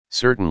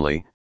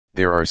Certainly,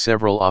 there are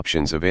several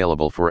options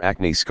available for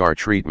acne scar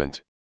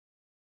treatment.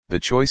 The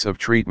choice of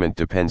treatment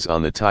depends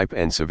on the type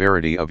and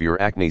severity of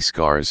your acne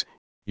scars,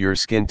 your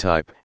skin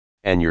type,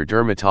 and your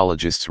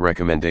dermatologist's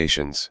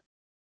recommendations.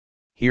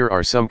 Here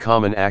are some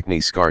common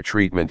acne scar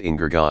treatment in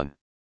Gurgaon.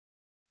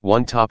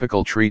 1.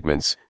 Topical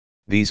treatments.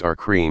 These are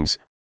creams,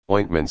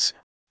 ointments,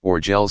 or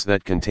gels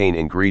that contain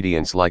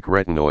ingredients like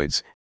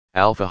retinoids,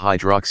 alpha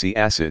hydroxy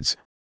acids,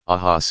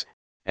 AHAs,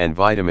 and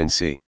vitamin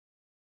C.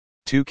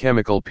 2.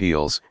 Chemical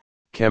peels.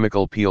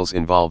 Chemical peels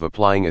involve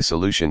applying a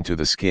solution to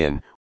the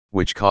skin,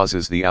 which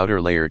causes the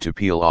outer layer to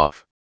peel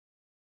off.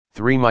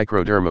 3.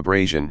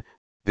 Microdermabrasion.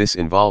 This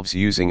involves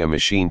using a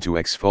machine to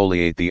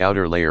exfoliate the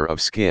outer layer of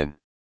skin.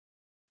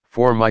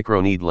 4.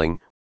 Microneedling.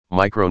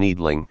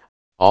 Microneedling,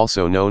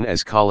 also known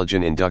as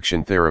collagen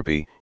induction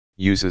therapy,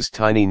 uses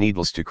tiny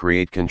needles to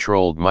create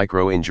controlled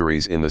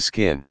micro-injuries in the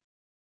skin.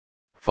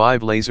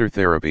 5. Laser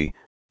therapy.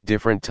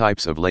 Different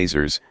types of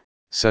lasers,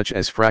 such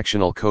as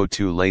fractional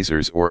CO2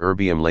 lasers or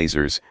erbium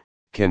lasers,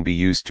 can be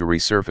used to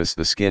resurface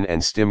the skin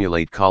and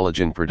stimulate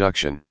collagen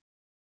production.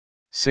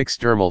 6.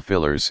 Dermal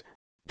fillers.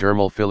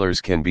 Dermal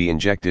fillers can be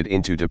injected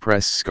into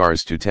depressed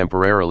scars to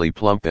temporarily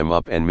plump them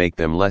up and make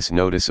them less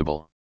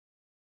noticeable.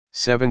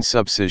 7.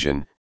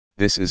 Subcision.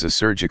 This is a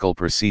surgical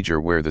procedure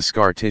where the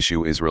scar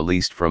tissue is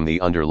released from the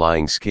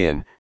underlying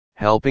skin,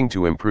 helping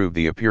to improve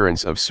the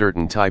appearance of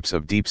certain types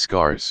of deep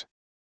scars.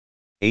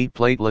 8.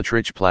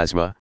 Platelet-rich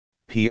plasma,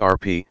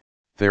 PRP,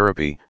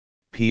 therapy.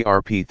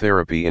 PRP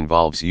therapy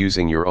involves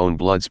using your own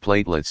blood's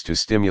platelets to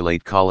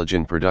stimulate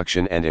collagen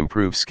production and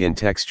improve skin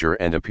texture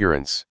and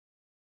appearance.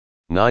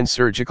 9.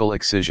 Surgical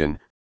excision.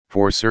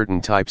 For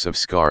certain types of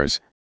scars,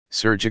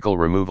 surgical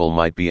removal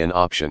might be an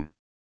option.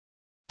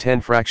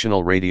 10.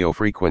 Fractional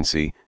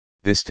radiofrequency.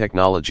 This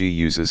technology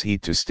uses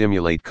heat to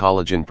stimulate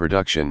collagen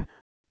production,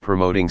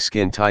 promoting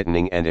skin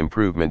tightening and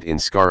improvement in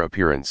scar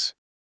appearance.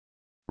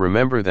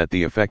 Remember that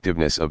the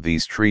effectiveness of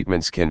these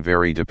treatments can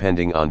vary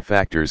depending on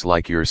factors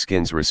like your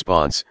skin's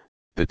response,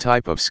 the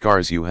type of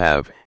scars you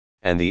have,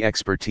 and the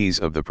expertise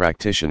of the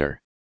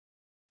practitioner.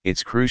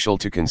 It's crucial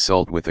to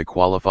consult with a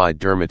qualified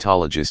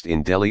dermatologist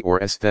in Delhi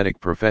or aesthetic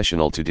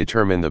professional to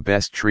determine the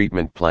best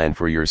treatment plan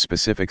for your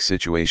specific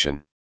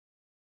situation.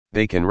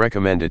 They can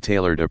recommend a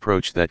tailored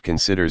approach that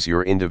considers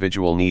your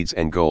individual needs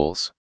and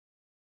goals.